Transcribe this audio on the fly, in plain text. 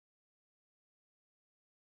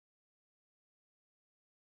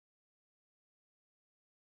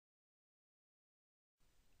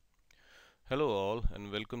Hello all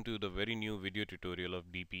and welcome to the very new video tutorial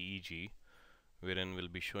of DPEG, wherein we'll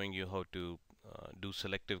be showing you how to do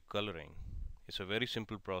selective coloring. It's a very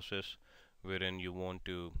simple process wherein you want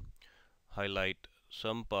to highlight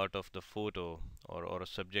some part of the photo or a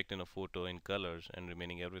subject in a photo in colors and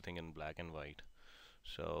remaining everything in black and white.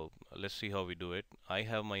 So let's see how we do it. I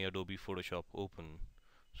have my Adobe Photoshop open.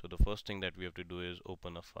 So the first thing that we have to do is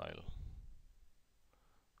open a file.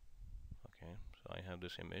 Okay, so I have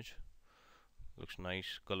this image. Looks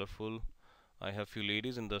nice, colorful. I have few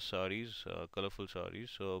ladies in the saris, colorful saris.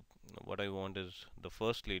 So what I want is the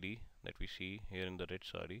first lady that we see here in the red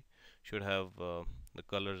sari should have the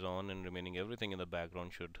colors on, and remaining everything in the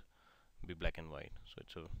background should be black and white.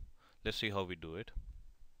 So let's see how we do it.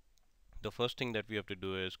 The first thing that we have to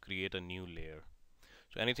do is create a new layer.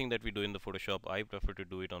 So anything that we do in the Photoshop, I prefer to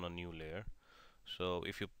do it on a new layer. So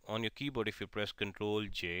if you on your keyboard, if you press Control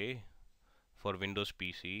J for Windows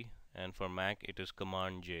PC, and for Mac it is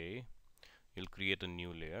Command J, you'll create a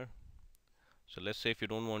new layer. So let's say if you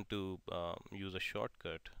don't want to use a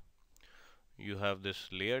shortcut, you have this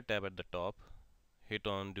layer tab at the top, hit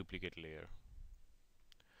on duplicate layer.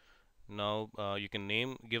 Now you can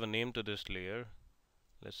give a name to this layer.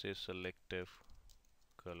 Let's say selective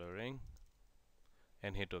coloring,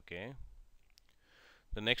 and hit OK.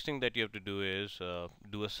 The next thing that you have to do is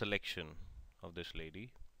do a selection of this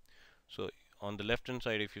lady. So on the left hand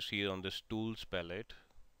side, if you see on this tools palette,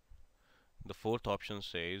 the fourth option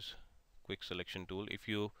says quick selection tool. If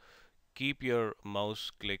you keep your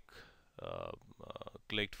mouse clicked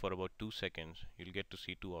for about 2 seconds, you'll get to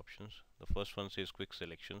see two options. The first one says quick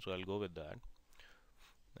selection, so I'll go with that,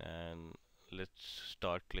 and let's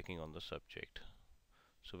start clicking on the subject.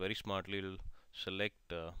 So very smartly it'll select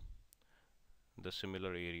the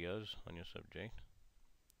similar areas on your subject.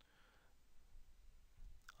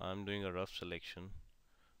 I'm doing a rough selection,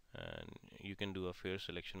 and you can do a fair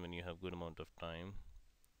selection when you have good amount of time.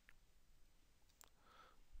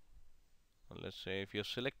 Let's say if you have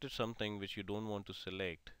selected something which you don't want to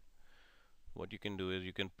select, what you can do is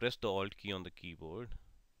you can press the Alt key on the keyboard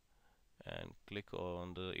and click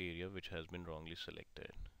on the area which has been wrongly selected.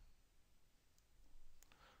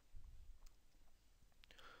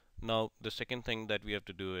 Now the second thing that we have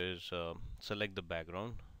to do is select the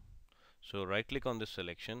background. So right click on this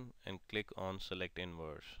selection and click on select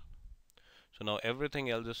inverse. So now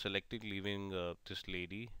everything else is selected, leaving this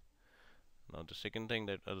lady. Now the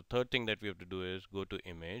third thing that we have to do is go to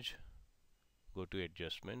image, go to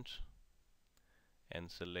adjustments,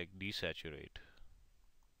 and select desaturate.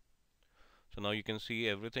 So now you can see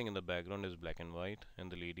everything in the background is black and white,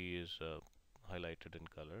 and the lady is highlighted in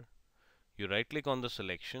color. You right click on the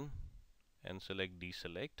selection and select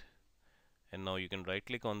deselect, and now you can right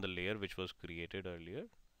click on the layer which was created earlier,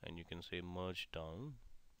 and you can say merge down,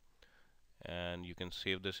 and you can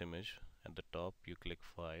save this image. At the top you click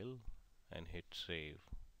file and hit save.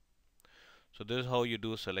 So this is how you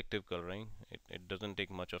do selective coloring. It doesn't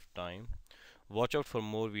take much of time. Watch out for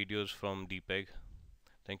more videos from DPEG.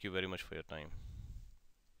 Thank you very much for your time.